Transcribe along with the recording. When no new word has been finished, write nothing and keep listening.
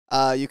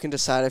You can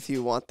decide if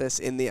you want this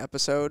in the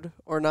episode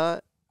or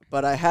not.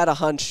 But I had a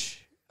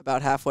hunch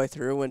about halfway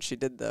through when she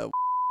did the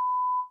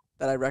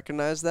that I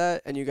recognized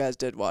that, and you guys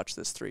did watch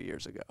this 3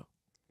 years ago.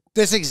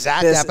 This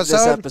exact episode?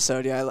 This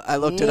episode, yeah. I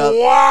looked it up.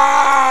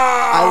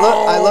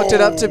 Wow! I looked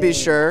it up to be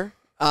sure.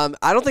 I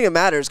don't think it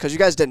matters because you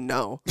guys didn't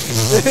know.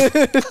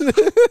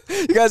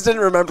 You guys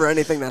didn't remember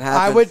anything that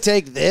happened. I would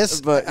take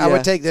this, but I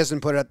would take this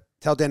and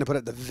tell Dan to put it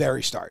at the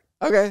very start.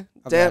 Okay,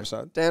 of the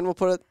episode. Dan will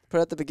put it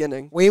at the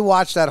beginning. We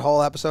watched that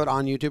whole episode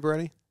on YouTube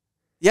already.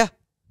 Yeah.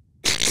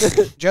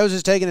 Joe's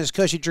is taking his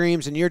cushy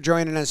dreams, and you're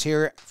joining us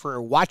here for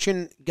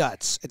Watchin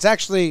Guts. It's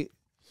actually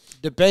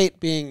debate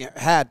being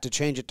had to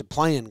change it to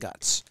Playing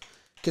Guts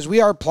because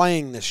we are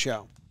playing this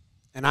show,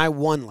 and I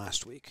won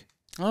last week.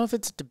 I don't know if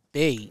it's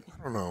debate.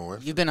 I don't know.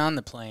 You've been on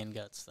the Playing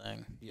Guts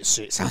thing. You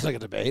see, it sounds like a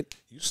debate.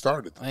 You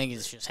started. I think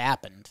it's just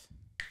happened.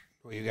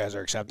 Well, you guys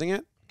are accepting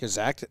it because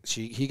Zach,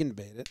 he can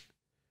debate it.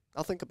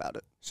 I'll think about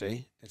it.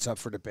 See, it's up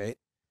for debate.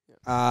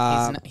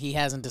 He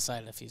hasn't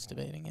decided if he's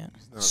debating yet.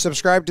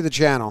 Subscribe to the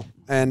channel.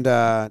 And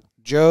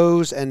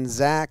Joe's and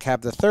Zach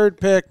have the third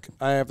pick.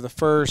 I have the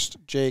first.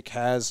 Jake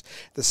has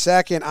the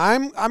second.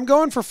 I'm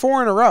going for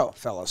 4 in a row,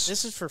 fellas.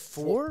 This is for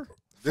 4?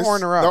 4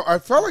 in a row. No, I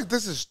felt like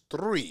this is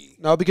 3.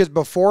 No, because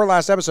before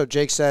last episode,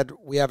 Jake said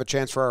we have a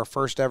chance for our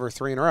first ever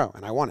 3 in a row,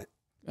 and I won it.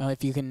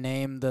 If you can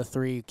name the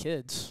 3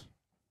 kids,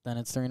 then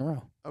it's 3 in a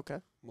row. Okay.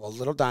 Well,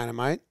 Little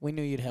Dynamite. We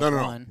knew you'd have No.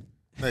 one.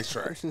 Nice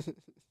try.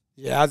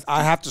 Yeah,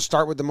 I have to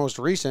start with the most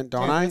recent,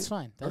 don't I? That's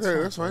fine.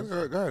 That's fine.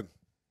 Go ahead.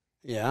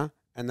 Yeah,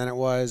 and then it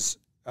was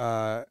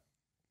It's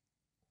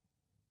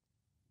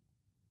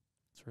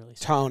really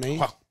Tony.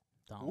 Wow.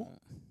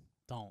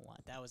 Don't lie.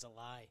 That was a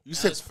lie. You That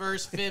said- was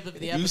first fib of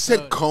the episode. You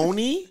said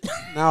Coney?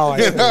 No,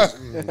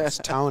 it's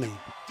Tony.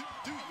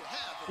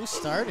 Who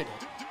started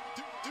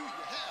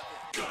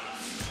it?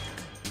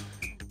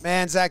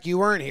 Man, Zach, you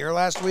weren't here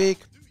last week.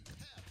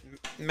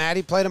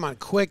 Maddie played him on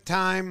quick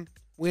time.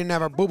 We didn't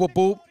have our boop boop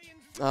boop.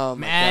 Oh,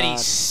 my Maddie God.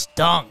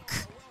 stunk.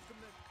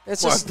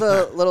 It's just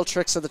the little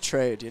tricks of the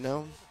trade, you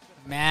know?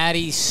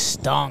 Maddie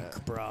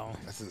stunk, bro.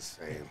 That's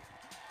insane.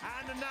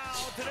 And now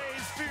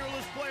today's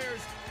fearless players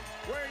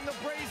wearing the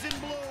brazen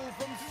blue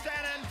from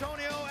San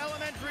Antonio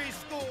Elementary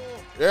School.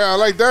 Yeah, I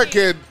like that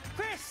kid.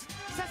 Chris.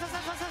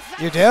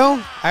 You do?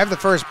 I have the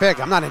first pick.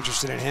 I'm not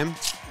interested in him.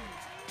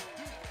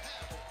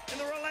 And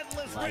the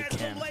relentless Like red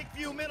him. from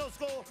Lakeview Middle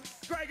School,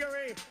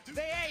 Gregory,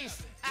 the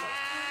ace.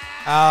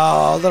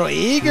 Oh, a little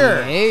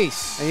eager.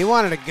 Ace. And you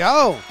wanted to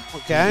go.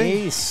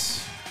 Okay.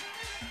 Ace.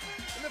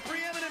 And the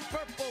preeminent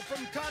purple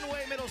from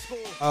Conway Middle School,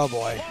 Oh,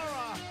 boy.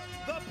 Laura,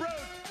 the brute.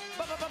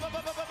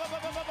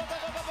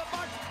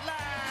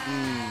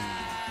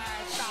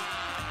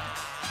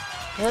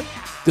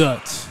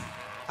 Guts.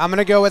 I'm going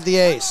to go with the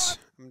ace.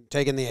 I'm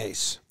taking the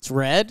ace. It's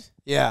red?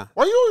 Yeah.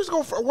 Why you always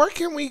go for? Why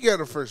can't we get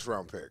a first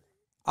round pick?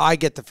 I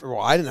get the. Well,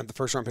 I didn't have the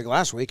first round pick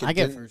last week. It I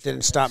get didn't, first didn't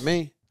round stop picks.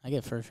 me. I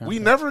get first round. We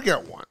pick. never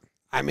get one.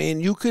 I mean,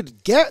 you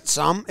could get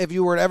some if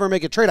you were to ever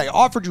make a trade. I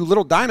offered you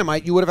Little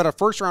Dynamite. You would have had a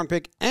first round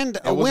pick and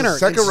a It was winner. a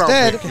second round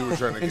pick you were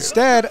trying to get.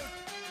 Instead,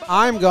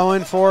 I'm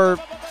going for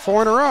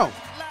 4 in a row.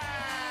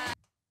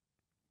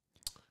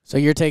 So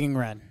you're taking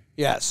red.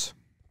 Yes.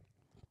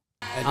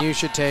 And you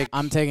should take.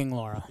 I'm taking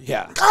Laura.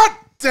 Yeah. God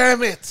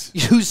damn it!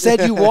 You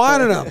said you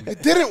wanted them.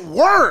 It didn't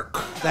work.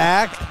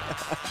 Zach.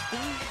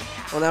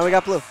 Well, now we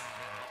got blue.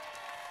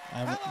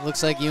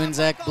 Looks like you and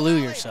Zach blew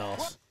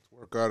yourselves.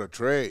 Work out a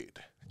trade.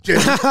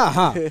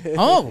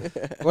 Oh.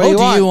 What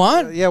do you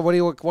want? Yeah.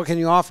 What can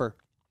you offer?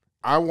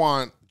 I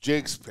want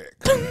Jake's pick.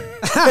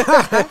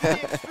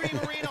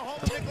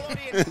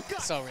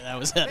 So that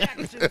was The it.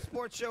 Action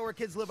Sports Show where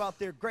kids live out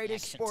their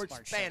greatest Action sports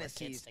Sports Show where kids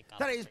fantasies. take off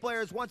Today's their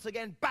players once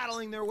again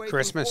battling their way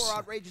Christmas. through 4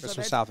 outrageous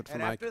Christmas events. outfit for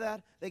and Mike. after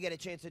that, they get a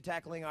chance at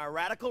tackling our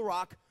radical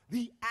rock,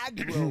 the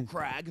aggro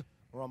crag,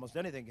 where almost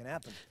anything can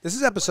happen. This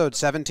is episode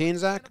 17,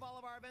 Zach. Of all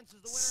of our events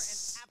is the winner,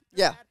 and after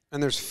Yeah. that,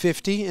 And there's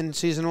 50 in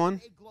season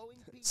 1. a glowing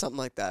piece Something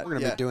like that. We're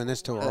going to yeah. be doing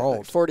this till we're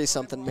old.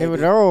 40-something maybe.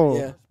 we're old.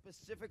 Yeah.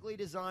 specifically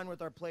designed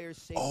with our players'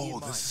 safety Oh, in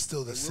this mind. is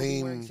still the They will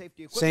be wearing same-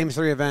 safety Same equipment.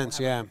 3 events,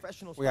 We'll have yeah. a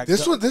professional We got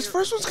This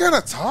first one's kind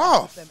of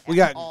tough. We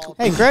got-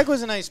 Hey, Greg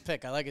was a nice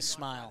pick. I like his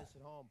smile.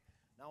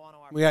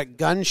 We got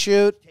gun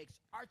shoot, Takes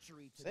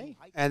archery to new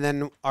heights. and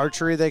then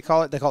archery, they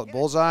call it. They call it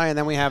bullseye. And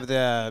then we have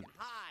the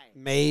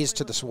maze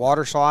to this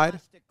water slide,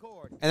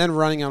 and then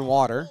running on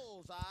water,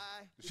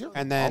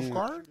 and then Off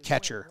guard?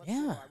 catcher.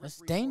 Yeah, that's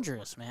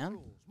dangerous, man.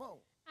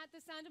 At the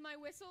sound of my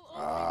whistle,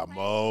 Ah, all three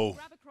Mo. players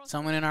grab across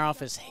Someone the in our board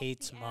office across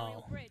hates the Mo.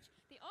 aerial bridge.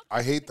 The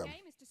I hate object of them. the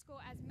game is to score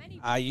as many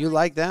You points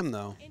like them,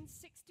 though. in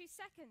 60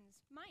 seconds.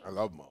 Mike. I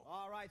love Mo.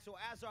 All right, so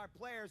as our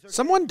players are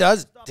Someone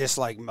does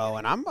dislike Mo,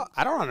 and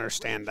I don't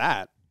understand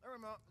that.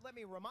 Let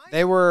me remind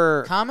They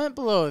were. Comment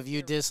below if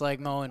you dislike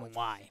Mo and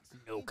why.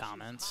 No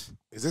comments.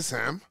 Is it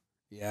Sam?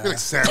 I Yeah. feel like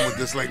Sam would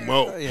dislike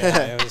Mo.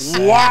 Yeah. It was,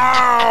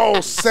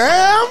 Wow,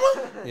 Sam?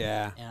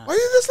 Yeah. Yeah. Why do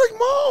you dislike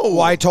Mo?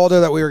 Well, I told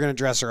her that we were going to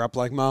dress her up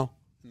like Mo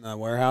in the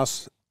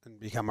warehouse and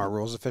become our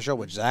rules official,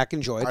 which Zach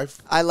enjoyed.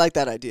 I like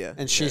that idea.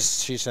 And she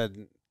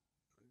said,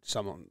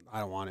 "Someone, I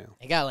don't want to."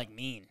 They got like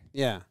mean.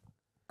 Yeah.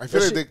 I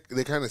feel Has like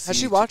they kind of see. Has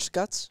she watched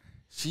Guts?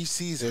 She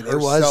sees It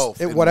herself.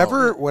 was in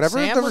whatever Mo. whatever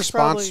Sam the was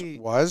response probably-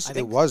 was. I It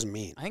think- was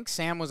mean. I think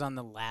Sam was on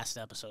the last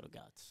episode of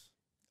Guts.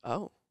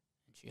 Oh.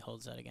 And she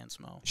holds that against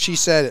Mo. She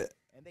said,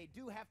 And they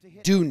do have to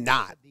hit "Do the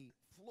not.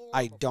 floor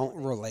I before don't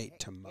they relate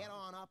to Mo." Get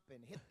on up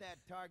and hit that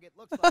target.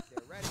 Looks like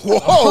they're ready.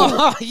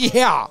 Whoa!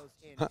 Yeah.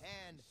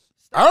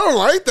 I don't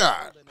like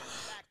that.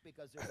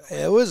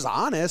 It was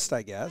honest,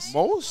 I guess.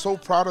 Mo was so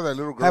proud of that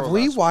little girl. Have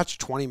we last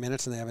watched 20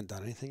 minutes and they haven't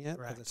done anything yet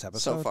for Right. this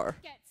episode? So far.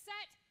 Get set.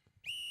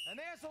 And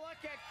there's a look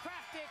at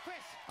Crafty Chris.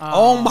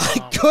 Oh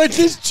my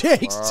goodness,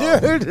 Jakes, Wow.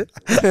 dude.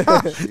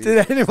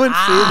 Did anyone see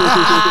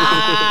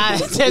Ah,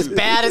 it's as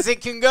bad as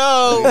it can I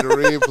go. need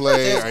a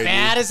replay. As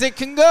bad as it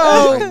can I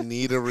go.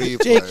 need a this?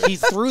 replay. Jake, he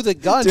threw the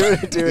gun. Do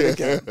it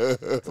again.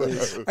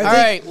 Please. All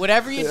right,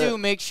 whatever you do,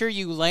 make sure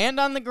you land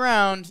on the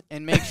ground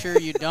and make sure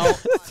you don't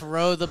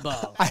throw the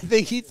bow. I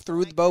think he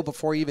threw the bow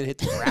before he even hit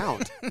the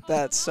ground.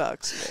 That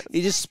sucks, man.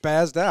 He just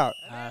spazzed out.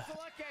 There's a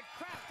look at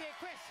Crafty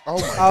Chris. Oh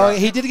my Oh, god.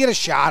 he did get a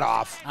shot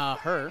off.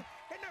 Her.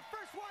 And their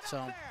first one So-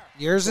 up there.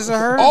 Yours is a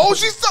her? Oh,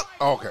 she's stuck.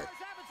 Okay. Having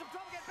some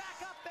trouble getting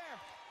back up there.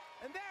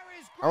 And there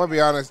is I'm gonna be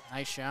honest.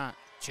 Nice shot.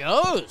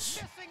 Joe's.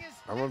 missing his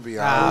I'm gonna be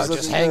Ah, honest.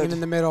 just looking hanging good. in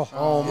the middle.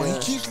 Oh my! Yeah. He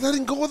keeps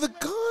letting go of the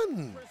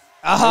gun.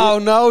 Oh,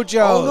 no,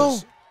 Joe.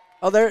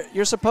 Oh, there.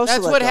 You're supposed That's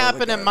to. let what go of the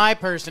happened to gun. my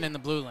person in the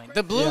blue lane.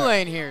 The blue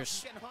lane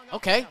here's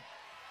okay.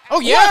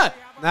 Oh yeah,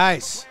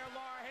 Nice. where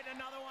Laura hit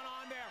another one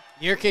on there.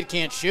 your kid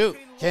can't shoot.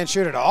 Can't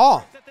shoot at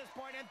all. At this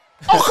point, and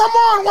Oh come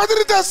on! Why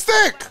didn't that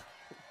stick?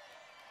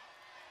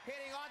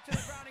 hitting onto the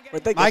ground and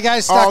Where'd getting they My get-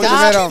 guy's stuck in the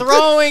Stop middle.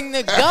 throwing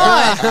the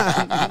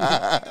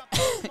gun.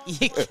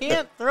 You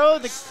can't throw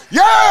the.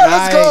 Yeah,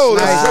 let's go.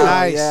 Nice, Let's go.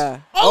 nice. Yeah.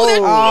 Oh, that,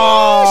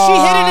 Oh. she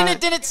hit it and it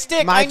didn't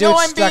stick. My I know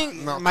dude's I'm stuck,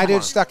 being. No, my come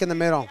dude's on. stuck in the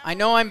middle. I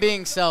know I'm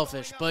being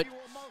selfish, but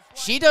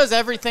she does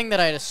everything that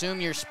I'd assume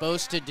you're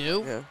supposed to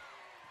do, Yeah.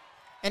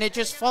 and it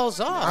just falls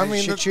off. I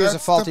mean, She that- choose a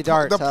that's faulty the,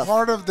 dart. The Tough.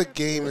 part of the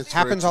game is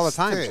Happens for it all to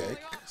the time, stick. Jake.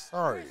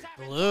 Sorry.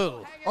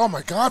 Blue. Oh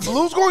my God,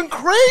 Blue's going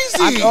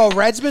crazy. Oh,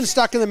 Red's been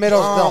stuck in the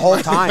middle the whole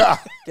my time. God.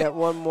 Get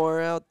one more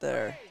out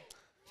there.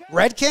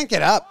 Red can't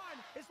get up.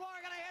 Is Laura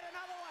gonna hit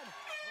another one?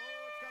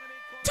 Oh, it's gonna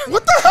be close.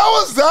 What the hell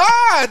was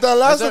that? The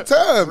last That's a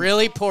attempt.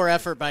 really poor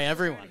effort by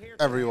everyone.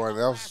 Everyone,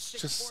 that was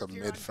just a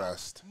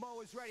mid-fest. Mo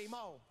is ready,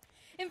 Mo.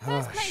 In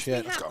first place,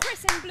 shit. we Let's have go.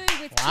 Chris in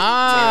blue with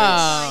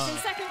Wow. 2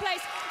 points. In second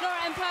place,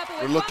 Laura in purple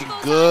with We're looking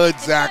 1 good, In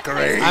third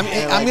Zachary. place,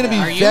 I'm going to be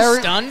Are you very.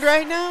 stunned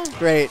right now?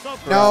 Great.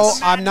 No,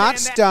 Yes. I'm not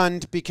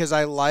stunned because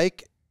I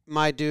like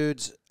my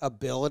dude's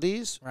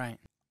abilities Right.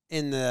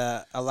 in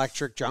the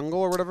electric jungle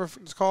or whatever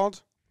it's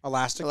called,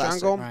 elastic,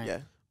 Elastic, jungle, Right. Yeah.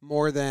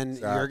 more than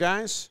Zach. your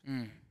guys.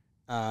 Mm.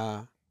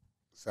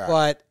 Zach.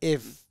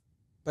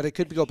 But it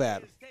could go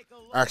bad.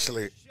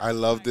 Actually, I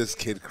love this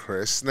kid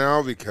Chris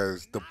now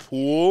because the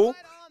pool,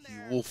 he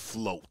will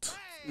float.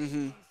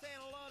 Mm-hmm.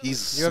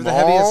 He's You have small. the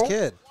heaviest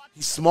kid.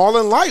 He's small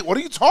and light. What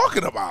are you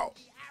talking about?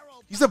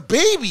 He's a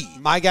baby.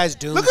 My guy's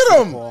doomed. Look at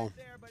for him. The pool.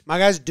 My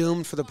guy's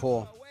doomed for the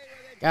pool.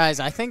 Guys,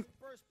 I think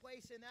First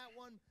place in that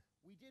one.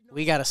 We did know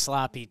we got a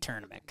sloppy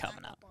tournament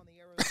coming up. on the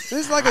arrow. This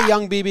is like a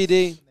young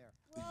BBD.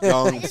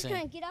 Young. I just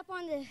couldn't get up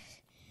on the.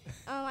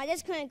 I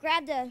just couldn't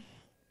grab the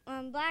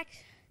black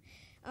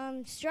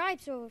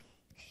stripes. Or,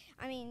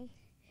 I mean,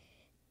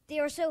 they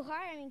were so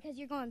hard. I mean, because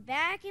you're going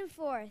back and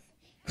forth,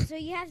 so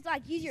you have to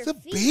like use your He's a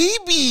feet.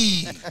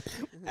 baby.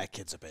 That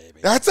kid's a baby.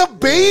 That's a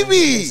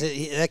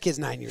baby. That kid's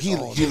 9 years He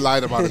old.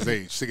 lied about his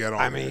age to get on.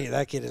 I mean,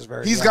 that kid is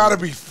very. he's young. got to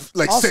be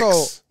like Also,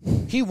 6.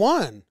 he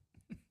won.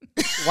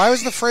 Why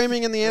was the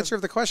framing and the answer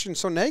of the question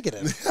so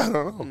negative? I don't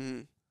know. Mm-hmm.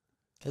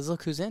 Because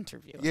look who's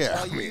interviewing. Yeah,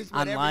 Well, I you mean, used on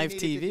whatever live you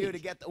needed to TV. do to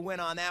get the win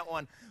on that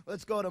one.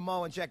 Let's go to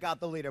Mo and check out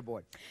the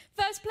leaderboard.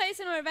 First place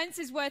in our events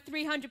is worth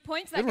 300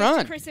 points. That Good goes run.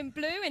 to Chris in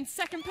blue. In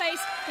second place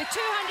with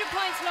 200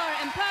 points, Laura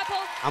in purple.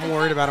 I'm In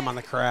worried third about him place on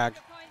the with crag.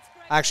 100 points,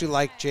 Greg. I actually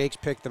like Jake's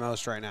pick the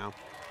most right now.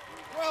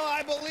 Well,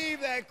 I believe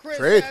that Chris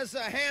Trade. has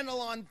a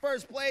handle on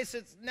first place.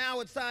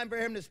 Now it's time for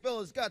him to spill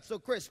his guts. So,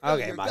 Chris, spill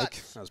Okay, your Mike.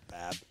 guts. That was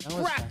bad.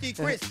 Crafty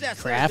Chris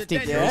Sessa. Crafty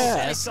is the Chris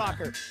Denver Sessa.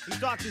 soccer. He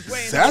talked his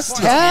way into Sessa?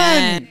 the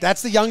final. 10.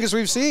 That's the youngest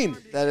we've seen.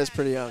 That is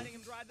pretty young.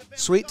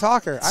 Sweet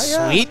talker.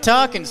 Sweet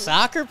talking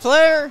soccer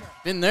player.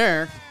 Been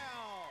there.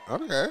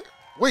 okay.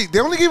 Wait, they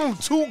only gave him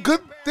 2 good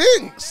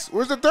things.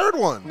 Where's the third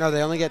one? No,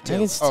 they only get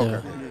 2.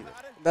 Okay.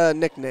 The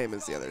nickname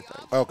is the other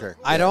thing. Okay.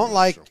 I don't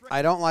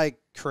like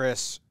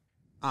Chris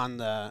on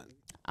the.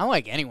 I don't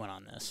like anyone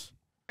on this.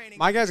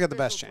 My guy's got the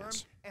best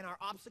chance. And our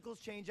obstacles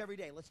change every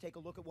day. Let's take a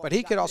look at what But we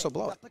he got could today. also We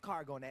blow got it. the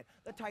cargo net,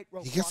 the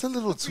tightrope He gets a walk,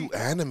 little the too free throw,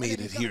 animated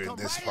and he's here gonna in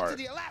come this right part.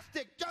 into the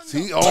elastic jungle.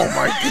 See? Oh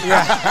my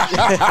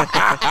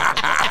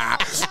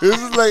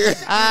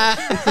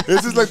God.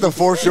 This is like the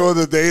fourth show of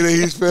the day that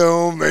he's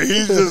filmed. And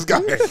he's just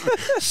got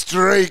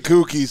straight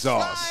kooky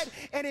sauce. Slide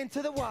and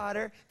into the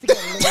water to get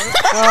a little.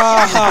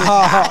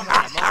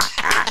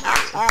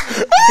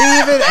 He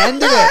even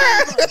ended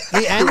it.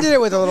 He ended it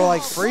with a little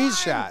like freeze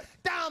shot.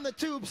 Down the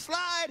tube,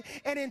 slide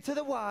and into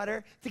the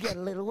water to get a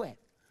little wet.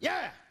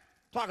 Yeah.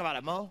 Talk about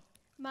it, Mo.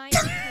 Mike.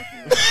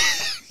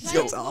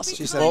 That's awesome.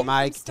 She said,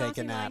 Mike, take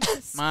a nap.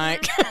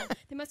 Mike.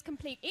 They must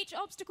complete each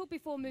obstacle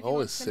before moving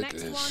Always on to the sick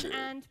of next this one shit.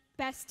 and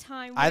best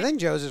time. I wins. think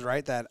Joe's is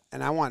right that,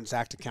 and I want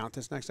Zach to count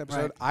this next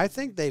episode. Right. I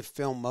think they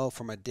film Mo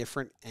from a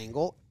different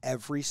angle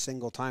every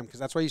single time because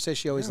that's why you say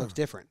she always looks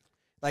different.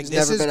 Like He's this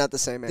never is been at the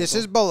same angle. this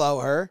is below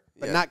her,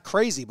 but Yeah. not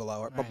crazy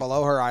below her, but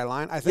below her eye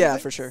line. I think. Yeah,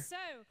 for sure. So,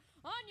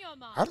 on your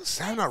mark. How does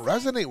Sam not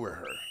resonate with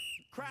her?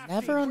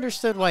 Never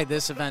understood why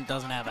this event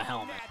doesn't have a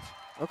helmet.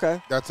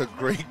 Okay. That's a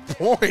great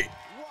point.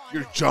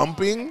 You're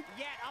jumping.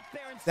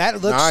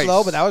 That looked Nice.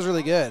 slow, but that was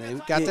really good. He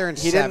got there in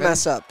He 7. didn't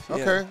mess up. Yeah.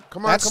 Okay,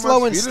 come on. That's come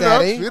slow on. and Speed it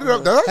up, steady. speed it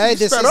up. That's Hey,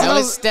 this sped is up. That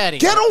was steady.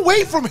 Get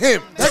away from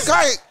him. That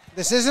guy.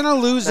 This isn't a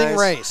losing Nice.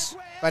 race,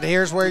 but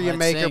here's where you Let's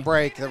make or see.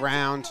 break the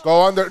round.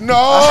 Go under. No.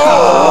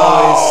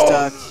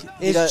 Oh, he's stuck.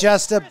 It's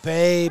just a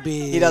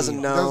baby. He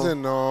doesn't know.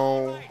 Doesn't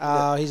know.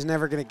 Oh, he's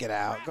never gonna get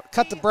out.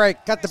 Cut the brake.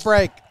 Cut the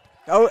brake.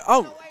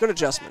 Oh, good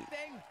adjustment.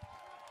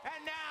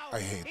 I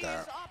hate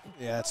that.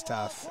 Yeah, it's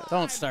tough.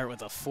 Don't start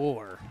with a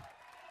 4.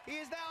 He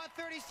is now at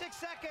 36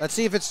 seconds. Let's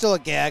see if it's still a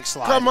gag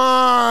slide. Come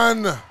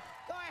on. Go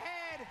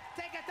ahead.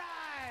 Take a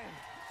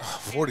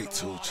dive.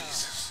 42.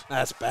 Jesus.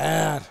 That's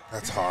bad.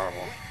 That's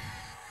horrible.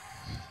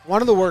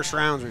 One of the worst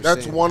rounds we've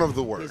That's seen. one of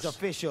the His worst.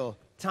 official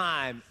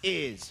time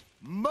is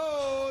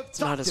Mo. It's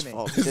not his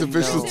fault. He His didn't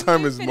official know.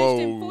 time is Finished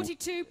in Mo.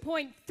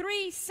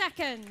 42.3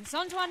 seconds.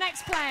 On to our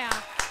next player.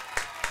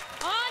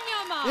 On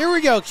your mark. Here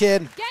we go,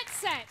 kid. Get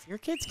set. Your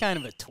kid's kind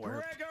of a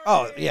twerp.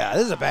 Oh yeah,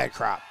 this is a bad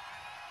crop.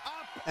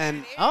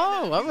 And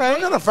Oh, all Kind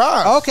right. of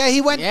fast. okay,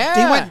 he went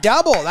Yeah.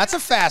 double. That's a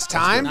fast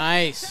time.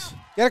 Nice.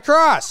 Get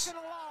across.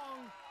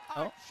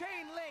 Oh.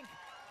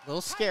 A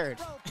little scared.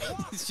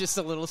 He's just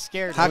a little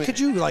scared. How could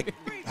you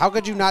how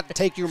could you not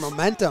take your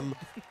momentum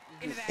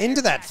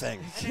into that thing?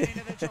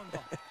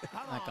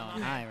 Not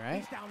going high,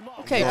 right?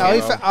 Okay.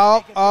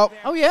 Oh, kid.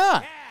 Oh,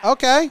 yeah.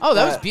 okay. Oh,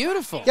 that was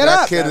beautiful. Get That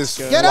up. kid That's is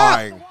good. Get up.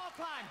 flying.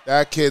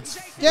 That kid's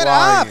Get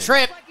flying. up.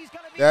 Trip.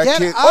 That Get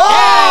kid. up. Hey,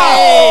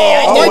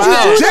 I Oh, did wow.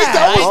 that. Jake,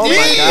 that was Oh my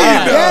mean.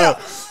 God. Yeah.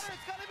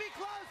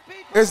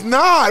 It's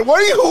not.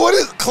 What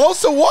is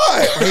close to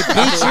what? He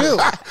beat you.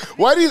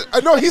 Why do you?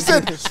 No, he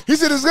said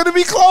it's gonna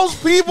be close,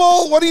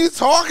 people. What are you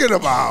talking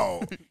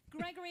about?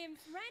 Gregory in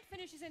red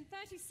finishes in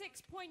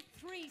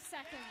 36.3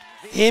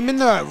 seconds. Him in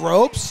the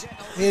ropes.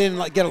 He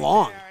didn't get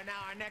along.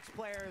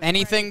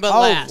 Anything but Oh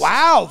last.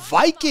 wow,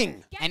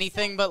 Viking.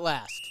 Anything but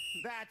last.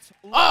 That's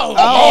Oh, Oh,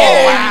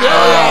 yeah.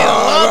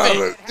 I love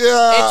it.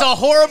 Yeah. It's a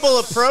horrible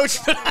approach,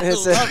 but I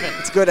It's, love it.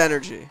 it's good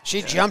energy.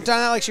 She jumped on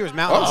that like she was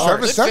Mount Oh,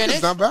 7 good seconds,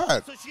 finish. not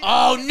bad.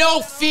 Oh,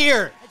 no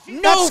fear.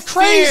 No That's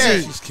crazy.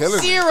 fear. She's killing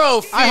it.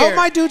 Zero fear. I hope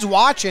my dude's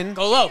watching.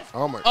 Go low.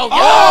 Oh my. Oh,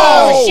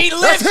 Oh, she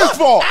that's lived. his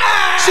fault.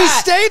 She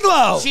stayed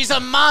low. She's a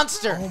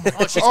monster.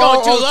 Oh, she's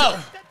going too low.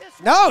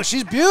 No,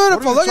 she's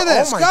beautiful. Look at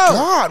this. Oh my Go.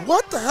 God!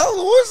 What the hell?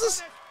 Who is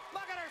this?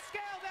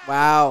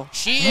 Wow.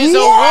 She is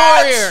What?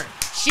 a warrior.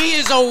 She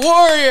is a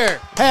warrior.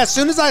 Hey, as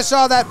soon as I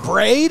saw that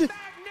braid,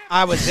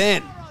 I was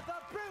in.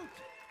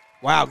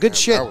 Wow, good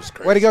shit. That was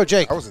crazy. Way to go,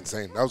 Jake. That was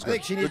insane. That was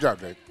good. Good job,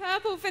 Jake.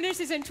 Purple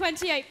finishes in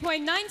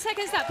 28.9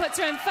 seconds. That puts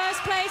her in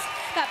first place.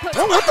 That puts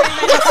Oh, what the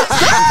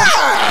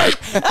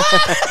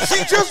fuck?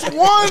 She just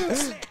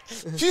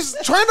won. She's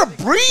trying to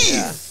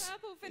breathe.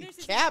 Purple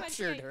finishes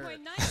captured in her.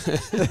 28.9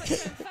 seconds. That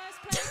puts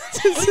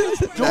her in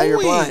first place. Now you're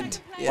doing?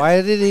 blind. Yeah.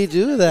 Why did he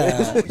do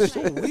that? It's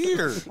so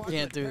weird.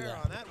 Can't do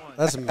that.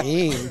 That's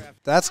mean.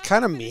 That's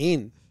kind of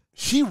mean.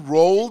 She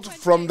rolled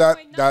from that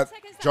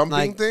jumping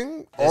Like,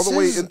 thing all the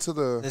way is- into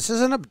the. This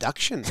is an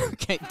abduction.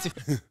 Can't do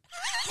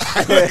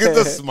Look at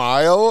the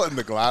smile and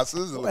the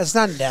glasses. That's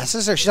not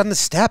necessary. She's on the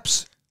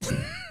steps.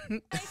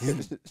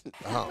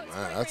 Oh man,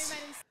 that's.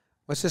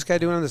 What's this guy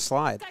doing on the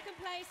slide? Second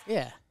place.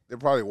 Yeah. They're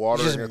probably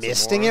watering Just it some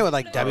misting more. it with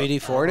like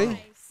WD-40.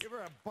 Give her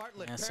a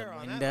Bartlett Yeah, some pear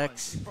on that Index.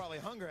 one. She's probably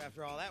hungry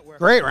after all that work.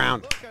 Great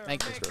round. Look at her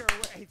Thank you. make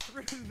her way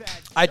through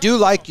that. I do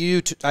like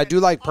you. I do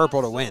like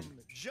purple to win.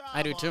 Job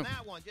I do on too.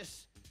 that one,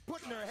 just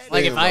putting her head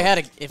Like in.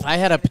 if I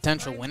had a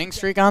potential winning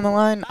streak on the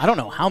line, I don't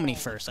know how many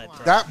firsts I'd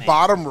throw. That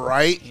bottom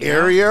right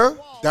area,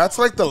 that's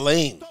like the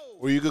lane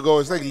where you could go.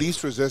 It's like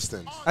least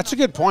resistance. That's a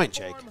good point,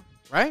 Jake.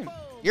 Right?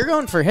 You're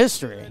going for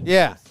history.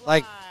 Yeah,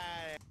 like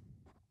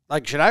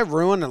should I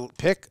ruin a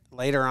pick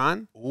later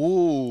on?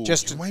 Ooh,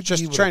 Just you to, might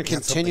just be to able try and get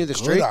continue the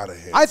something good streak. out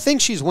of here. I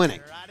think she's winning.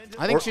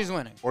 I think she's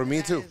winning. Or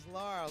me too.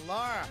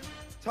 Laura,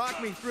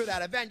 talk me through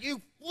that event. You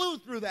flew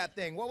through that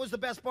thing. What was the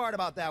best part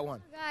about that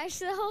one? Gosh,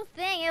 the whole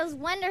thing, it was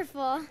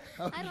wonderful. I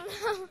don't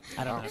know.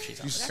 I don't know if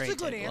she's on the That's a straight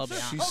good table. I'll be answer.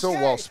 honest. She's so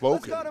well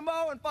spoken. Let's go to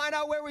Mo and find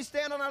out where we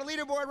stand on our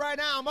leaderboard right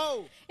now.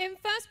 Mo. In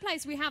first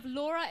place, we have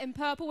Laura in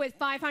purple with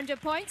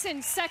 500 points.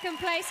 In second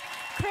place,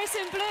 Chris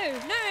in blue.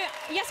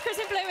 Chris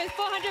in blue with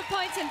 400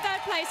 points. In third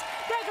place,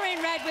 Gregory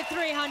in red with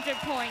 300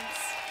 points.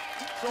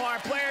 So our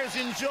players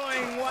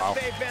enjoying what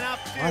they've been up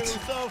to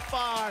so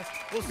far.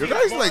 We'll Your see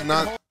guy's if like Laura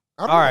not. can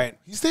I don't All know. right.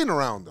 He's staying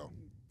around though.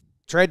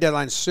 Trade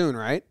deadline soon,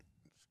 right?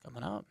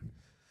 Coming up.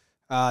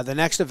 The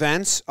next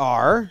events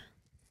are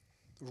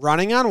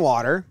running on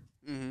water,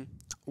 Mm-hmm.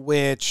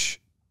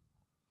 which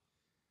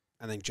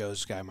I think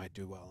Joe's guy might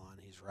do well on.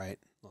 He's right.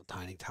 A little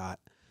tiny tot.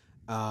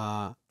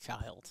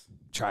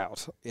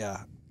 Child.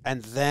 Yeah.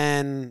 And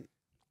then,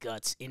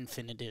 Guts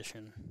Infant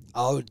Edition.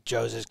 oh,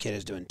 Joe's kid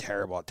is doing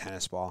terrible at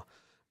tennis ball.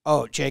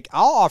 Oh, Jake,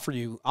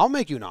 I'll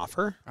make you an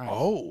offer. All right.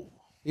 Oh.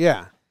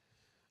 Yeah.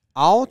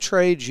 I'll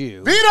trade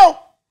you. Veto!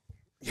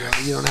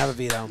 You don't have a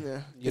veto.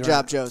 Yeah. You Good don't job,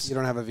 have- Joes. You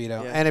don't have a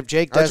veto. Yeah. And if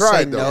Jake I does say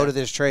tried, no though. to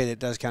this trade, it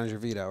does count as your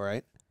veto,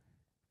 right?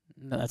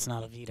 No, that's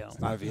not a veto.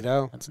 Not a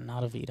veto? That's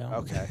not a veto.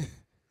 Okay.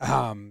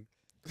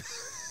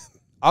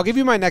 I'll give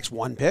you my next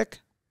one pick.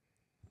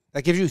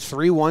 That gives you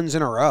 3 1s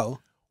in a row.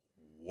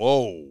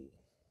 Whoa.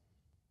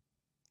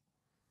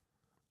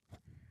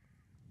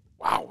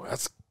 Wow,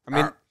 that's. I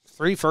mean,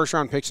 3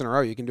 first-round picks in a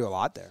row. You can do a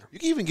lot there. You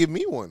can even give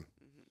me one.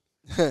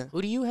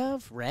 Who do you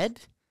have? Red?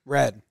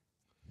 Red.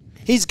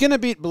 He's going to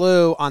beat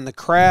Blue on the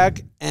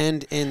crag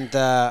and in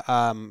the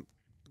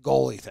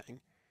goalie thing.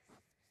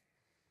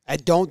 I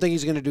don't think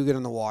he's going to do good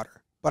in the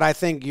water. But I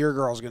think your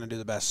girl's going to do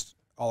the best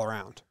all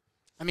around.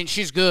 I mean,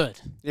 she's good.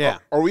 Yeah.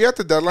 Are we at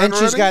the deadline And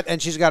already?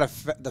 she's got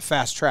the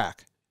fast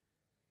track.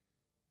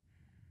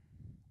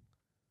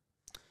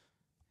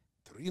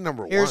 3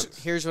 number Here's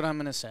ones. here's what I'm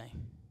gonna say.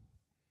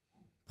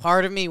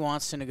 Part of me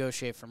wants to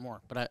negotiate for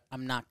more, but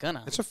I'm not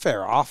gonna. It's a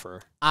fair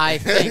offer. I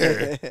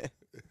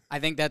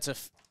think that's a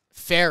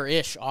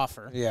fair-ish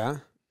offer Yeah.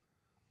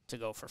 to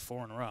go for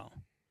 4 in a row.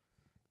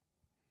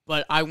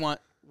 But I want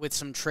with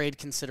some trade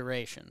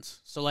considerations.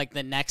 So like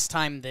the next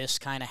time this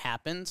kind of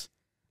happens,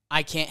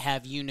 I can't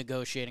have you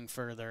negotiating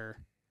further.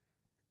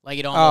 Like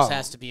it almost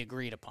has to be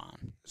agreed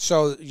upon.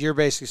 So you're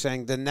basically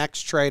saying the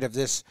next trade of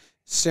this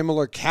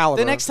similar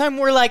caliber, The next time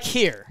we're like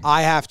here.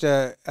 I have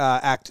to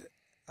act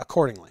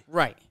accordingly.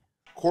 Right.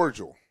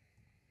 Cordial.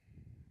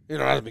 You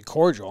don't have to be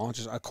cordial,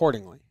 just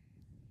accordingly.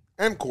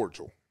 And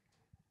cordial.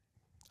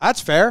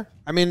 That's fair.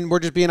 I mean, we're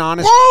just being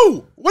honest.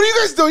 Whoa! What are you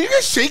guys doing? You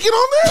guys shaking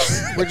on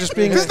this? We're just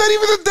being. It's not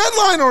even the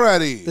deadline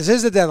already. This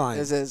is the deadline.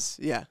 This is,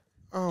 yeah.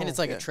 Oh. And it's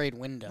like yeah. a trade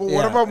window. But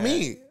what Yeah. about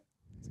me?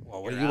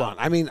 Well, what do you want?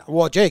 I mean,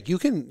 well, Jake, you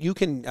can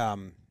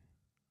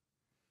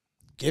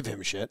give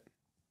him shit.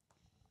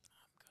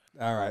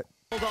 All right,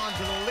 Hold on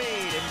to the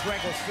lead, and Greg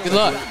will still Good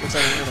luck. Looks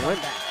like we're going to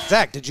win.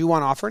 Zach, did you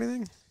want to offer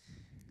anything?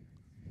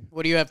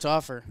 What do you have to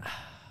offer?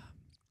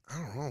 I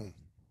don't know.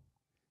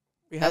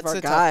 We have That's our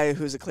a tough- guy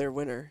who's a clear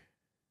winner.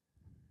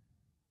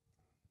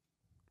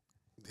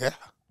 Yeah,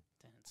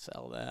 Didn't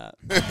sell that.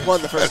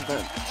 Won the first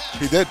event.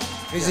 he did.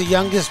 He's the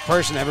youngest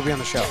person to ever be on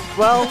the show.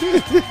 Well,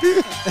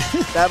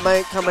 that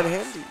might come in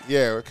handy.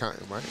 Yeah, it kind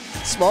of might.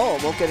 Small,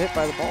 won't get hit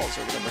by the balls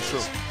or whatever.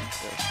 Sure.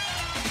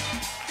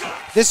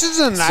 This is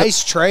a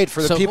nice trade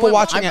for the So people who am-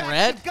 watching I'm at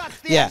red.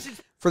 Yeah,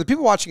 for the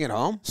people watching at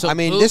home. So I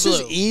mean, boo this is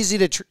blue. easy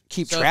to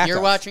keep So track if you're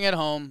of. watching at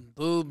home,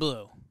 boo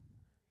blue.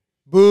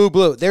 Boo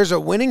blue. There's a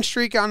winning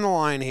streak on the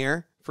line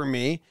here for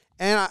me,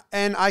 and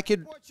I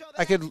could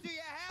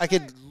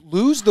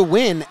lose the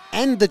win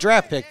and the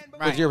draft pick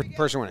with Right. your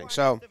person winning.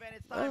 So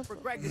for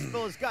Greg to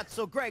spill his guts,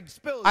 so Greg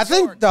spills I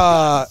think yours.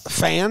 the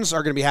fans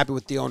are going to be happy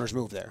with the owner's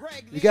move there.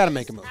 You got to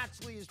make a move.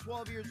 Actually, is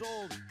 12 years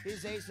old.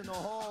 His ace in the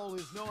hole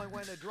is knowing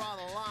when to draw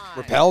the line.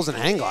 Repels and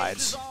hang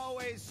glides. Is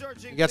always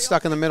searching You get for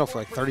stuck in the ultimate middle for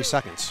like 30 pursuit.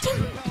 seconds. Repels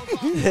on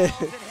balls and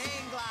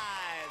hang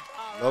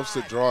glides. All Loves to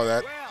right. draw.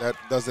 That Well,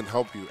 doesn't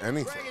help you Greg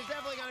anything. is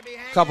definitely gonna be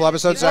hanging Couple in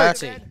episodes, the Zach.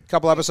 artsy.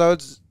 Couple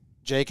episodes.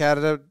 Jake had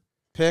a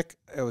pick.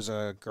 It was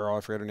a girl.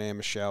 I forget her name,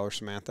 Michelle or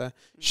Samantha.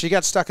 She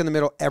got stuck in the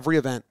middle every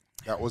event.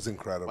 That was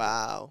incredible.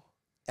 Wow.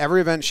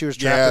 Every event she was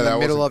trapped Yeah, in the that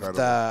was middle of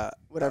incredible.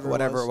 the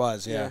Whatever it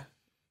was. Yeah.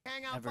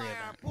 Hang out Every by our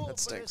event. pool That for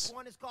this stinks.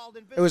 one is called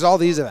It was all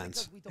these Invisible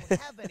events. because we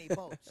don't have any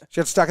boats. She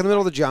got stuck in the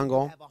middle of the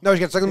jungle. No, she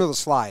got stuck in the middle of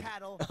the slide.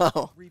 Paddle,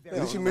 Oh. reverse.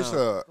 Didn't she miss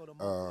a?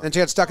 Then she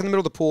got stuck in the middle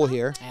of the pool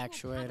here.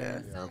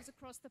 Actuator.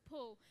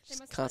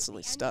 She's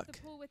constantly stuck.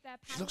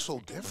 She looks so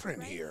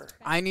different here.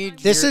 I need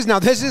This your,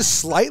 is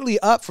slightly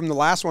up from the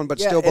last one, but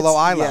Yeah, still below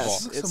eye it's- level.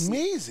 yes. Looks It's-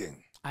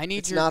 amazing. I need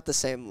It's your not the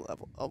same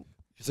level. Oh,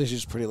 You think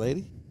she's a pretty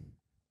lady?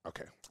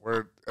 Okay,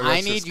 we're. I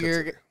let's need just your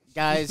continue.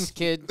 guys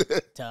kid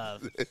to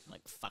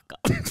like fuck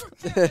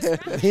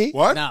up. Me?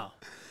 What? No.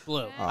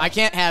 Blue. I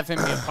can't have him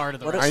be a part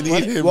of the What rest. I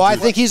need him. Well, I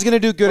to- think he's going to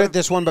do good at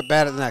this one, but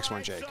bad at the next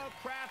one, Jake.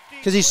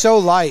 Because he's so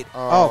light.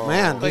 Oh,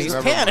 man. But he's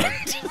Never mind.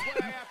 panicked. he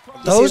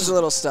Those- seems a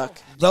little stuck.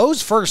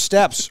 Those first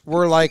steps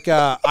were like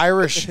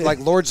Irish, like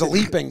Lords of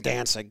Leaping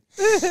dancing.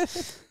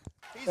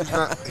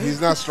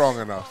 He's not strong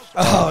enough.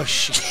 Oh,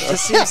 shit.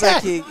 Just seems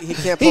like he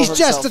can't pull He's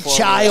just a himself forward.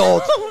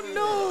 child.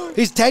 Oh no!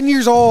 He's 10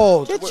 years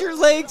old. Get your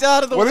legs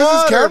out of the What water.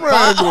 is this camera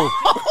angle?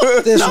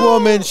 This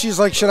woman, she's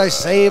like, should I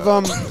save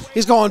him?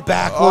 He's going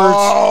backwards.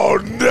 Oh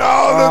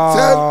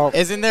no! The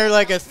 10. Isn't there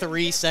like a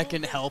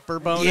 3-second helper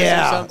bonus or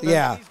Yeah, something?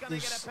 yeah. He's gonna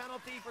get a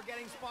penalty for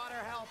getting spotter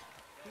help.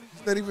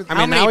 He's not even. I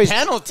How mean, many now he's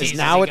penalties? is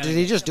now is did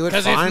he just do it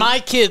Because fine? if my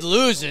kid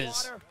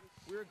loses,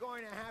 We're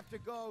going to have to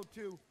go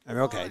to. I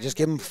mean, okay, just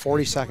give him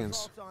 40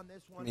 seconds.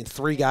 I mean,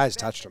 3 guys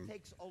touched him.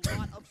 Takes a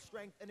lot of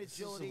strength and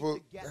agility Well,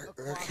 to get that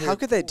across. can't- How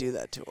could they do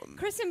that to him?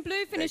 Chris and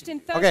Blue finished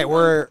in Okay,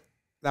 31.8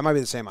 that might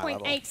be the same eye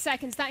level.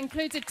 seconds. That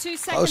includes a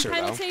 2-second Closer, though.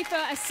 penalty for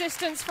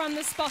assistance from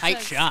the spotters.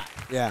 tight shot.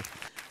 Yeah.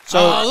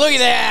 So look at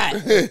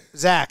that.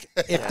 Zach,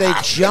 if they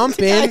jump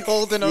in,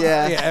 Holding him.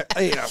 yeah, Look,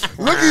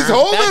 he's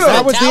holding That's him.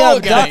 that was the towel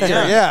guy, abductor.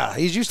 yeah. Yeah,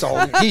 he's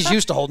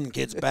used to holding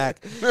kids back.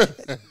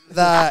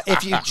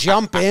 If you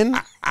jump in,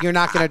 you're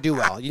not going to do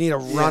well. You need to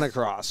run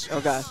across.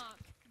 Okay.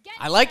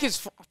 I like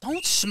his.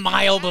 Don't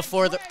smile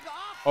before the.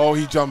 Oh,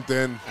 he jumped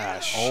in. Ah, Oh,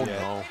 shit.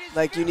 no.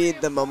 Like you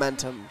need the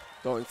momentum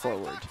going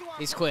forward.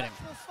 He's quitting.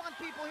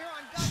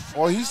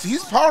 Well,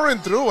 he's powering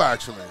through,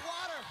 actually.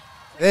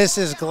 This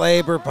is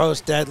Glaber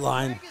post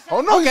deadline.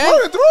 Oh, no, Okay. he's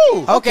powering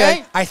through.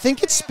 Okay. I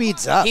think it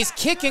speeds up. He's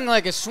kicking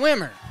like a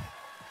swimmer.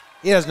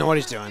 He doesn't know what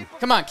he's doing.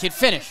 Come on, kid,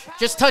 finish.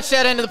 Just touch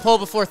that end of the pole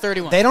before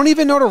 31. They don't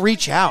even know to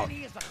reach out.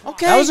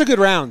 Okay. That was a good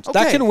round.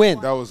 That Okay. can win.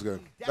 That was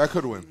good. That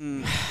could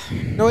win.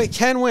 No, it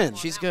can win.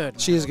 She's good.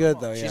 She is good,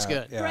 though. She's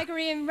good. Yeah.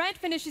 Gregory in red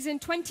finishes in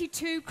Chris, you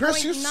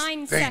 22.9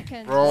 stink,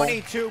 seconds. bro.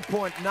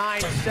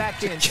 22.9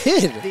 seconds.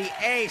 Kid. The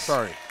ace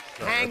Sorry.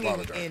 I hanging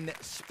apologize. in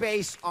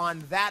space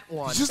on that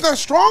one. He's just not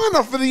strong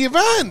enough for the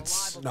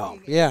events. No.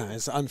 Yeah,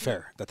 it's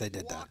unfair that they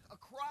did that.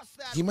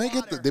 He might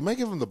get. They might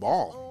give him the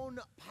ball. Own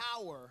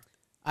power.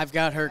 I've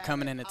got her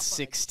coming in at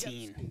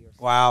 16.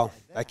 Wow.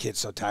 That kid's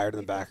so tired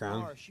in the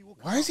background.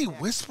 Why is he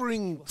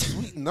whispering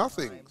sweet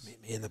nothings?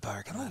 Meet me in the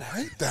parking lot. I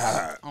like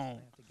that. Oh,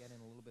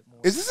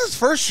 Is this his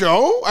first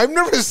show? I've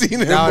never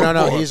seen him. No.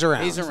 before. He's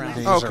around. He's around.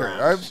 He's Okay,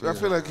 around. I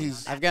feel like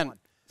he's I've got.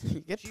 You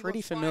get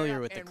pretty familiar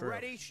with the crew.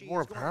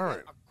 more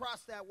apparent.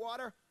 Across that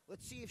water.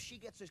 Let's see if she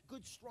gets a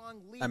good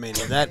strong lead. I mean,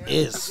 that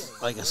is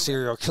like a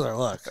serial killer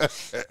look.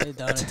 They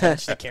don't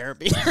attach the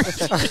carabiner.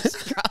 She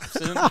just drops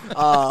him.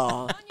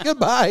 Oh,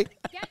 Goodbye.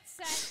 Get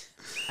set.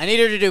 I need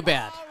her to do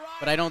bad,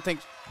 but I don't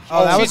think.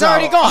 Oh, that she's was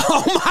already out. gone.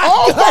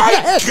 Oh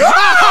my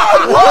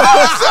God! What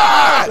was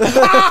that?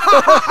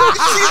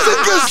 She's a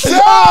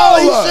gazelle.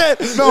 Holy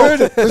shit. No, Dude,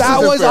 this that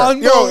isn't was fair.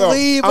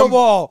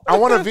 unbelievable. I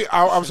want to.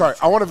 I'm sorry.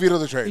 I want to veto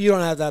the trade. You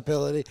don't have that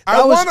ability. I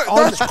That was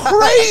want. That's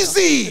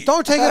crazy.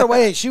 Don't take it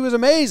away. She was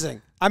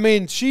amazing. I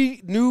mean,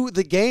 she knew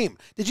the game.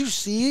 Did you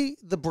see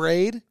the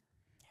braid?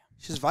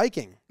 She's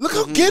Viking. Look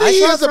how giddy I he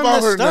saw it is from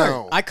about the her start.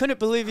 now. I couldn't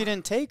believe you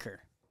didn't take her.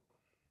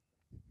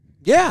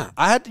 Yeah,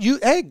 I had you.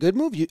 Hey, good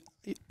move.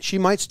 She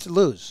might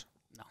lose.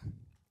 No.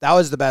 That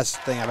was the best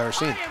thing I've ever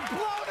seen. I am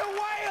blown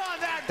away on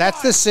that That's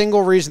one. the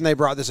single reason they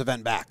brought this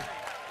event back.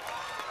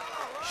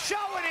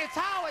 Showing it's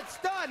how it's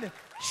done.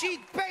 She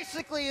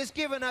basically is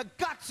given a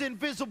Guts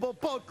Invisible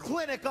Boat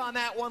clinic on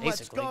that one.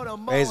 Basically. Let's go to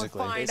Mo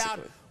Basically. and find out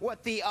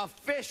what the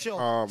official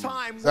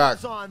time Zach.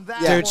 was on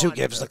that Dudes who one.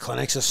 gives the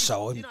clinics is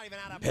so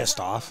pissed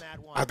off.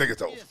 I think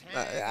it's over.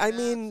 I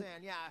mean,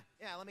 Yeah,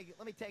 let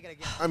me take it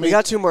again. I we mean,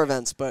 got 2 more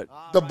events, but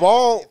the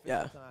ball.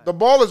 yeah. The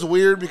ball is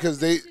weird because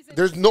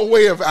there's no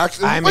way of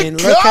actually. I Oh my mean,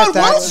 God, look at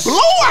that what a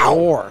blowout!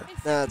 score.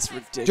 That's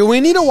ridiculous. Do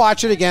we need to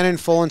watch it again in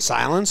full in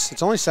silence?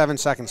 It's only 7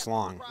 seconds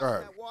long. All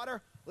right. That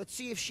water. Let's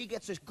see if she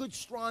gets a good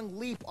strong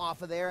leap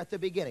off of there at the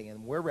beginning,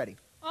 and we're ready.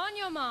 On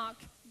your mark.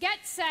 Get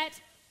set.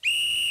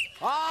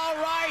 All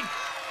right,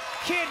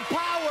 kid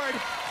powered.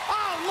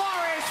 Oh,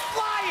 Laura is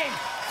flying.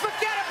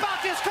 Forget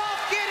about this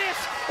whole Guinness.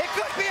 It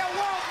could be a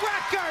world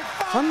record,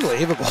 folks.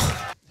 Unbelievable.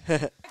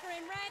 Gregory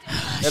in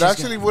red. It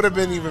actually would have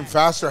been even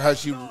faster had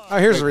she.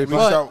 here's the reached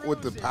replay. out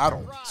with the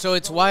paddle. So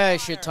it's why I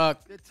should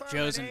talk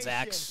Joe's and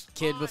Zach's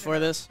kid before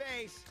this.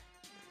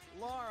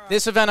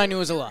 This event I knew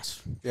was a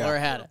loss. Yeah. Laura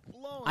had it.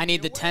 I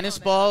need the tennis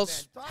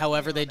balls,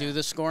 however they do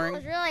the It scoring.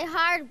 was really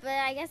hard, but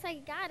I guess I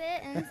got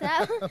it. And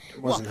so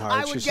It wasn't hard. I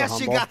would She's guess so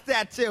she humble. got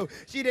that too.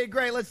 She did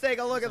great. Let's take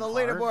a look at the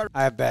leaderboard.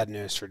 I have bad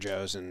news for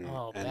Joe's and,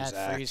 Oh, and bad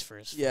Zach. freeze for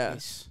his Yeah.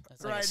 face.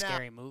 That's like Right a now.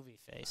 scary movie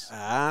face.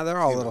 They're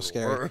all a little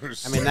scary.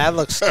 worse. I mean, that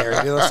looks scary.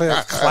 It looks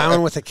like a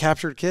clown with a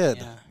captured kid.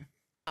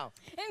 Yeah.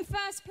 In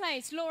first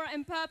place, Laura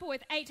in purple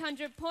with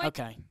 800 points.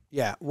 Okay.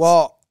 Yeah.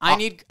 Well, I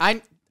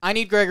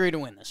need Gregory to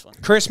win this one.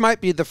 Chris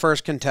might be the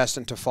first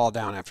contestant to fall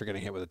down after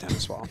getting hit with a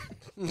tennis ball.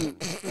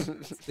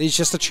 He's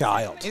just a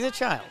child. He's a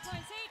child.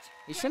 Points each.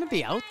 He shouldn't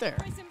be out there.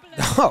 Chris in blue.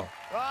 Oh,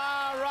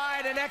 All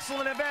right, an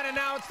excellent event, and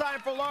now it's time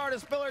for Laura to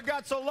spill her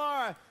guts. So,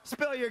 Laura,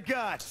 spill your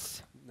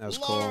guts. that was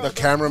cool. The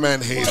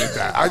cameraman hated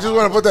that. I just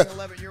want to put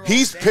that.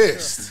 He's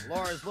pissed.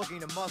 Laura's looking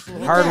to muscle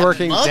her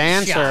Hardworking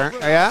dancer.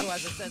 Yeah.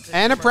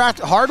 And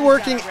a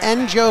hardworking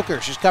and joker.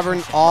 She's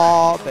covering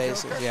all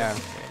bases. Yeah.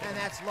 And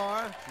that's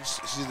Laura.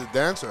 She's the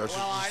dancer. She's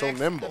Well, our so next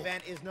nimble.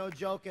 event is no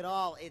joke at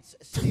all. It's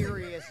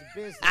serious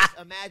business.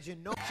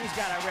 Imagine she's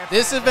got a rep.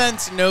 This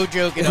event's no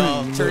joke at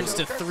all. Turns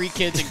to 3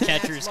 kids in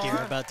catcher's gear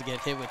about to get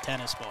hit with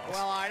tennis balls.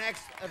 Well, our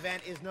next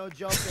event is no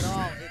joke at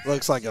all. It's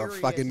Looks like a serious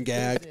fucking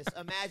gag. business.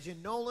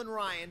 Imagine Nolan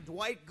Ryan,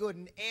 Dwight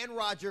Gooden, and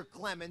Roger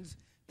Clemens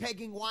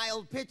pegging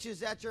wild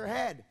pitches at your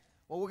head.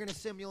 Well, we're going to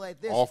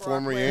simulate this. All for our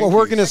former players. Yankees. Well,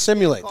 we're going to Next game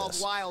simulate called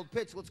this. Wild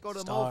pitch. Let's go to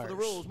Mo for the Stars.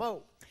 rules.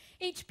 Mo.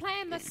 Each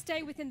player must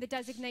stay within the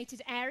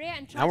designated area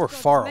and try Now to we're draw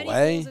far as many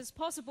away. balls as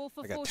possible for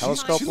Like a 49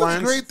 telescope She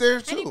lens. looks great there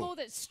Any too. ball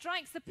that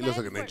strikes the He player looks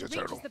like a before Ninja it reaches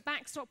Turtle. the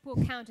backstop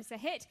will count as a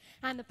hit,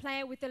 and the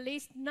player with the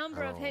least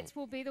number of hits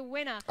will be the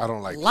winner. I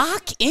don't like.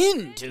 Lock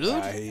in, dude.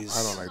 I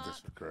don't like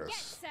this, Get Chris.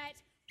 set.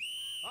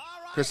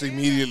 Chris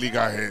immediately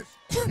got hit.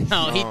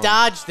 No, he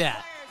dodged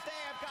that. They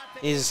have got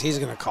He's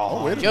gonna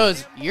call. wait a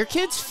Joe's, your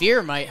kid's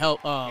fear might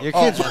help. Oh, Your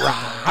kid's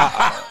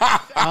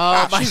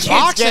my she's kid's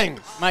boxing.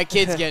 My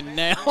kid's getting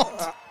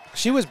nailed.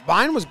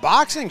 Mine was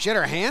boxing. She had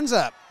her hands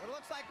up.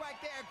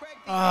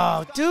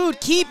 Oh, dude,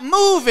 keep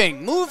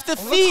moving. Move the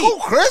Let's feet. go,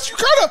 Chris. You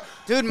gotta.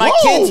 Dude, my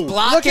Whoa. kid's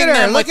blocking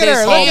them look with at his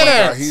her, look at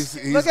her. hands.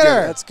 He's Look at good.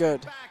 her. That's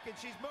good.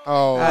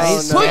 Oh,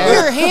 He's no. Put scared.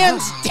 your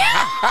hands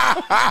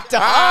down,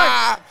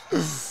 dog.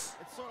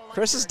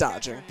 Chris is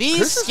dodging. Be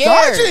Chris is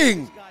scared.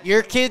 dodging.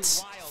 Your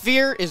kid's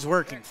fear is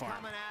working for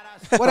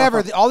him.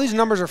 Whatever. All these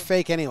numbers are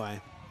fake anyway.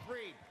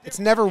 It's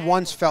never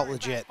once felt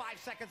legit.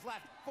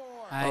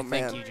 I think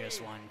man. you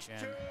just won,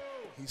 Jim.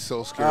 He's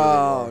so scared.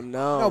 Oh of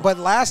no. No, but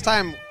last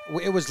time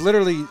it was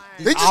literally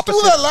the They just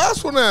opposite. threw that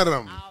last one at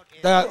him.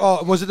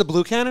 Was it the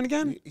blue cannon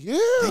again? Yeah.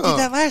 They did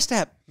that last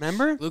step.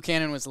 Remember? Blue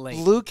Cannon was late.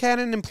 Blue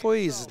cannon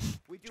employees.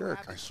 Jerk.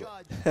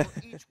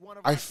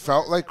 I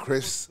felt like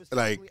Chris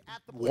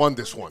won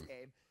this one.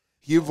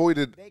 He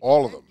avoided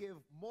all of them.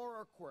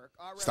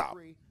 Stop.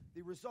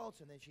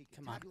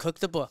 Come on, cook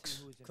the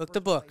books. Cook the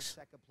books.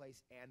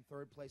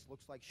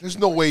 There's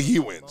no way he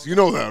wins. You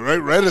know that, right?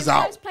 Red is In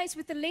out. first place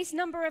with the least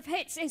number of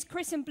hits is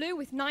Chris and Blue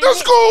with 9 Let's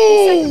hits.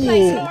 go! In second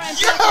place, Laura and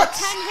Purple with Yes!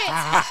 10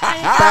 hits.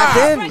 And Back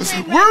in.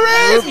 Gregory Red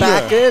We're with in.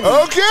 back in.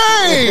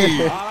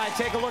 Okay. All right,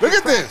 take a look Look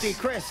at Crafty. this.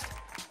 Chris.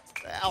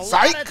 A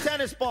Psych. lot of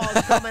tennis balls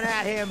coming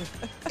at him.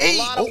 Hey. A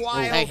lot of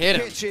wild I hit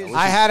him. pitches.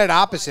 I had it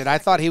opposite. I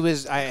thought he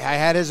was. I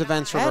had his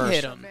events That reversed.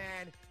 hit him.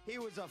 Man, he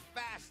was a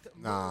fast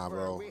Nah, mover.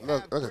 bro. We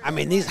Look have at I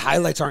mean, these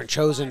highlights aren't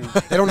chosen.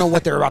 They don't know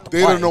what they're about to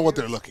They play. don't know what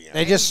they're looking at.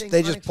 They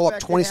just pull up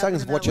 20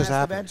 seconds of what just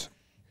happened happened.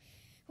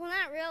 Well,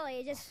 not really.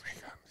 It just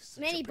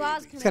many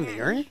balls It's coming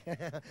got an at me.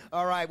 earring?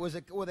 All right,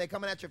 were they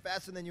coming at you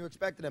faster than you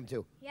expected them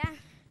to? Yeah.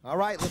 All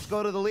right, let's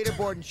go to the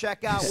leaderboard and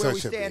check out where we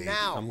Such a stand baby.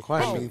 now. I'm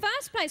quite. In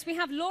first place, we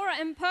have Laura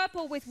in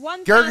purple with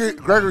 1,000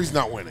 Gregory's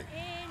not winning.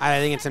 I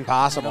think it's I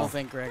impossible. don't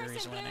think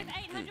Gregory's winning.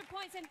 800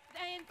 points in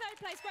third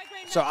place,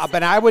 Gregory So, Red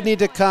but I would need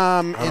to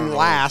come don't in know.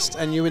 last,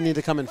 and you would need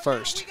to come in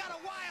first.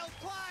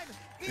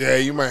 Yeah,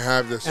 you might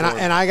have this And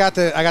one. I got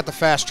the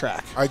fast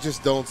track. I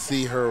just don't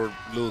see her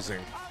losing.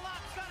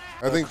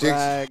 I think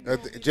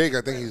Jake,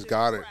 I think he's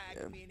got it.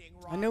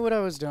 I knew what I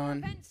was doing.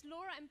 events.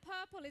 Laura in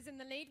purple is in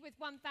the lead with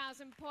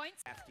 1,000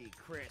 points.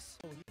 Chris.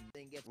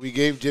 We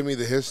gave Jimmy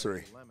the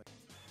history.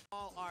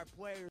 All our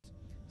players,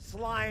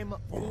 slime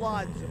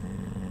floods,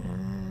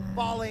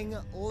 falling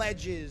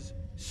ledges,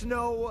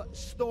 snow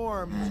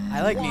storms.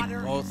 I need water.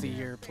 both of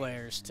your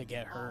players to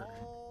get hurt.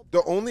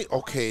 The only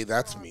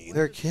that's mean.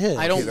 They're kids.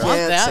 I don't that's want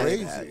that.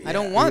 crazy. I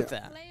don't want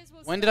that.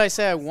 When did I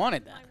say I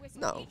wanted that?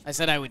 No. I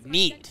said I would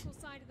need.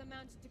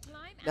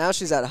 Now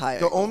she's at high.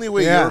 The only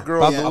way Yeah, your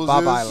girl above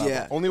eye loses, level.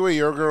 Yeah. only way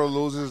your girl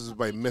loses is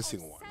by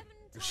missing one.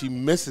 If she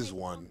misses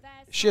one,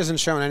 She hasn't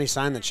shown any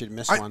sign that she'd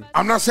miss one.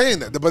 I'm not saying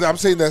that, but I'm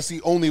saying that's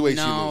the only way she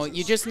No, loses.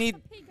 you just need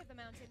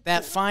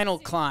that final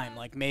climb.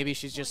 Like maybe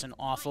she's just an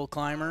awful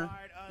climber.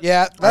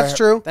 Yeah, that's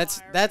true.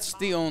 That's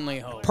the only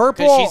hope.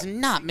 Purple- 'Cause she's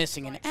not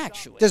missing an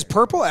actuator Does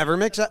purple ever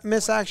miss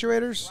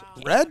actuators?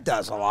 Red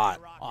does a lot.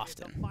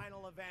 often.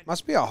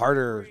 Must be a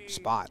harder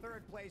spot.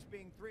 Third place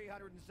being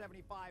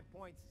 375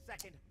 points.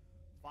 Second,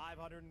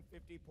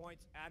 550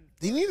 points. And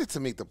They needed to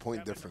make the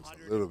point difference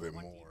a little bit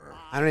more.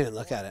 I don't even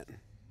look at it.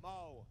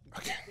 Mo.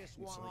 Okay. This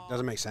one.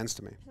 Doesn't make sense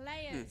to me.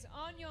 Players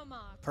on your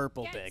mark.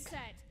 Purple Get big. set.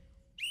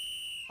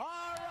 All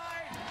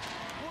right.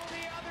 Will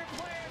the other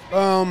players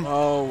Boom.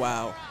 Oh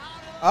wow.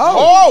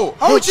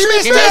 Oh, she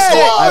missed She missed it.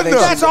 it. I think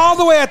That's she- all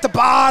the way at the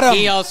bottom.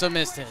 He also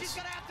missed his.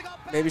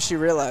 Maybe she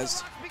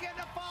realized. begin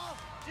to fall?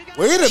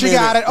 Wait a minute. She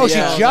got it. Oh,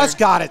 Yeah. she just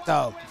got it,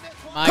 though.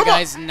 My Come on.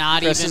 guy's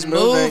not Chris even is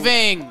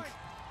moving. moving.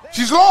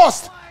 She's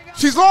lost.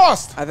 She's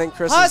lost. I think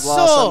Chris is Hustle.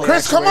 lost on the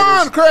Chris, come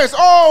actuators. on, Chris.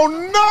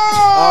 Oh, no.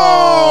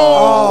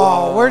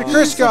 Oh, where'd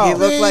Chris go? He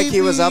looked like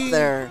he was up Baby.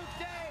 there.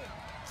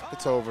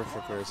 It's over for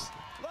Chris.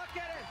 Look at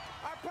it.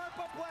 Our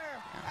purple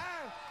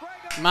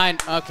player. Mine.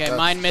 Okay, That's-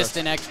 mine missed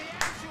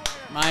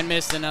Mine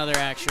missed another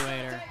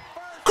actuator.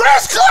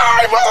 Chris,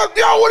 climb up.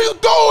 Yo, what are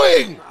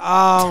you doing?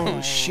 Oh,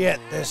 shit.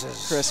 This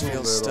is. Chris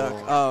feels stuck.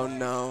 Oh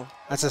no.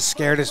 That's the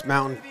scaredest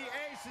mountain. The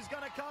ace is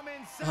going to come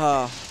in second.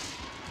 Oh.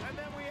 And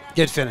then we have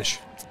Good finish.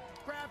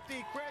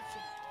 Crafty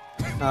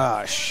Chris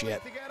Oh,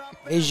 shit. to get up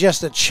He's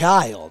just a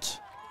child.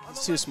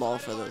 He's too small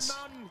for this.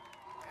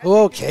 Who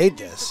okayed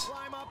this?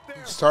 climb up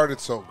there. Started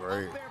so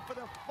great. There for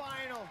the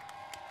final.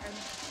 And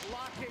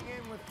locking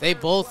in with They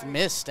both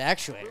missed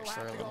actuators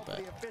for a little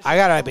bit. I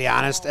gotta be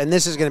honest, and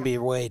this is gonna be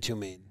way too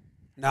mean.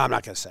 No, I'm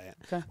not gonna say it.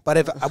 Okay. But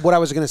if what I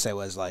was gonna say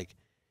was like,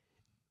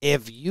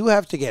 if you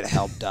have to get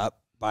helped up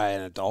by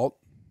an adult,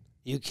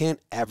 you can't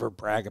ever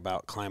brag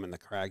about climbing the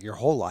crag your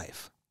whole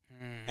life.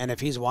 And if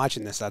he's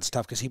watching this, that's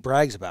tough because he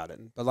brags about it.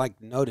 But like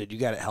noted, you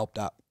got it helped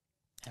up.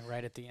 And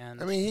right at the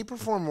end. I mean, he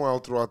performed well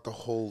throughout the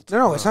whole time.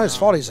 No, it's not his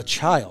fault. He's a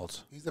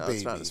child. He's a No, baby.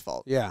 it's not his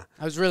fault. Yeah.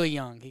 I was really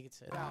young. He could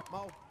say that. Mo.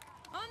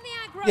 On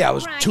the aggro Yeah, I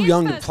was crag, too in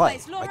young to first play.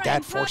 place, My Laura dad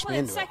in forced me purple. In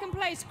into it. second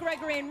place,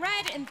 Gregory in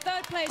red. In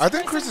third place, I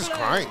think Chris in is blue.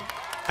 crying.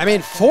 I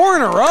mean, 4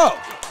 in a row.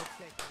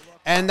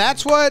 And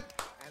that's what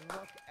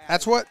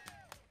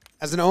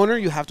As an owner,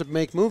 you have to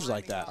make moves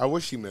like that. I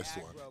wish he missed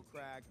one.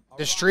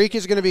 The streak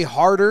is going to be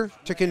harder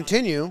to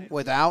continue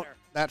without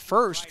that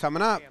first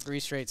coming up. 3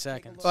 straight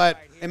seconds. But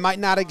it might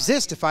not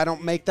exist if I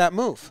don't make that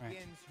move. Right.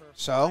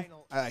 So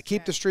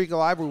keep the streak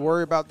alive. We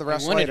worry about the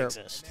rest later.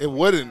 Exist. It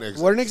wouldn't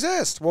exist. Wouldn't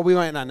exist. Well, we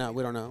might not know.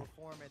 We don't know.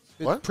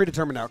 What?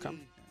 Predetermined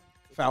outcome.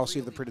 Fallacy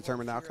of the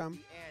predetermined outcome.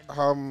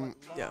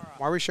 Yeah.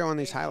 Why are we showing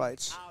these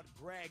highlights?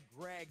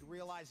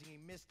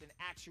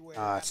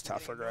 It's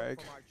tough for Greg.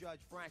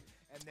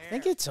 I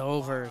think it's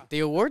over. The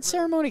award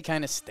ceremony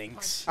kind of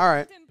stinks. All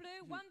right. and blue,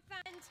 one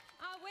fan,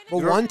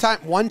 Well,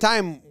 one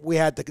time we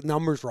had the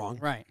numbers wrong.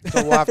 Right.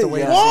 So we'll have to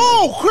wait. Yeah. and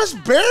see. Whoa, Chris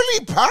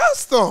barely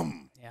passed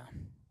them. Yeah.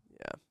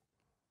 Yeah.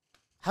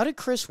 How did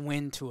Chris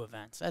win 2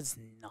 events? That's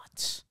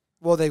nuts.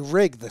 Well, they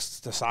rigged the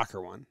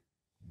soccer one.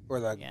 Or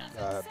the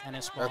Yeah.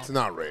 Tennis ball. That's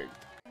not rigged.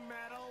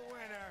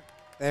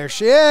 there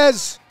she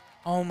is.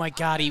 Oh my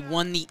God, he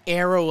won the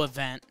arrow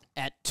event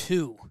at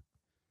 2.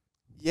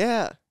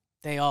 Yeah.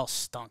 They all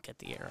stunk at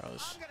the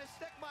arrows.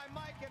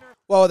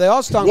 Well, they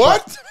all stunk.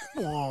 What?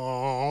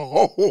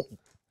 Whoa.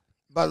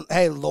 But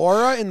hey,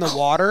 Laura in the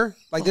water.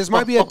 Like this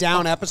might be a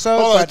down episode.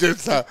 Hold on, But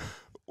just,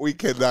 we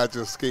cannot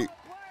just skate.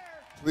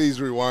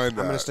 Please rewind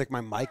that. I'm gonna stick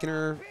my mic in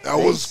her. That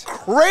was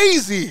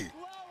crazy.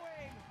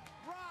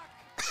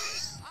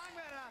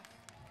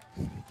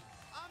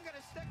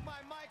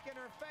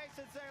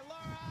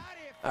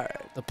 All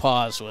right. The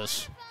pause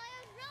was.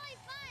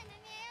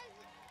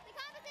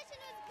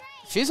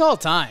 She's all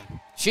time.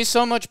 She's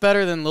so much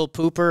better than Lil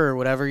Pooper or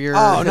whatever your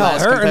Oh no,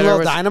 last her and competitor Little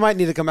was. Dynamite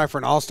need to come back for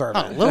an All-Star Oh,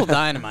 event. Little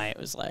Dynamite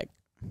was like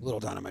Little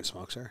Dynamite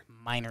smokes her.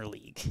 minor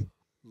league.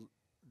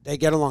 They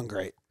get along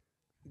great.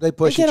 They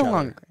push They each get other.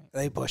 along great.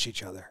 They push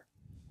each other.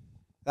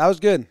 That was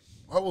good.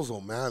 What was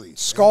O'Malley?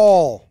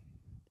 Skull.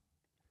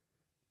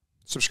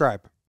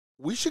 Subscribe.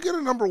 We should get a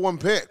 #1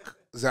 pick,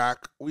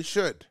 Zach. We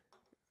should.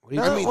 What are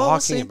you No, talking well, we'll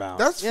see. about?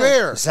 That's Yeah.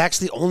 fair. Zach's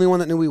the only one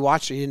that knew we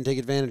watched it. He didn't take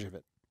advantage of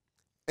it.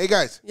 Hey,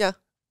 guys. Yeah.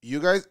 You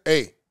guys,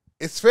 hey,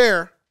 it's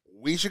fair.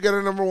 We should get a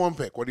 #1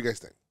 pick. What do you guys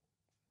think?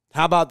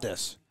 How about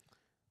this?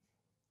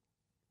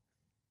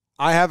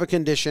 I have a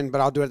condition,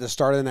 but I'll do it at the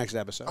start of the next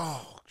episode.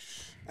 Oh,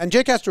 And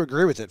Jake has to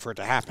agree with it for it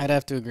to happen. I'd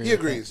have to agree. he with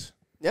agrees.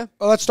 Well,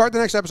 let's start the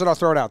next episode. I'll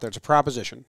throw it out there. It's a proposition.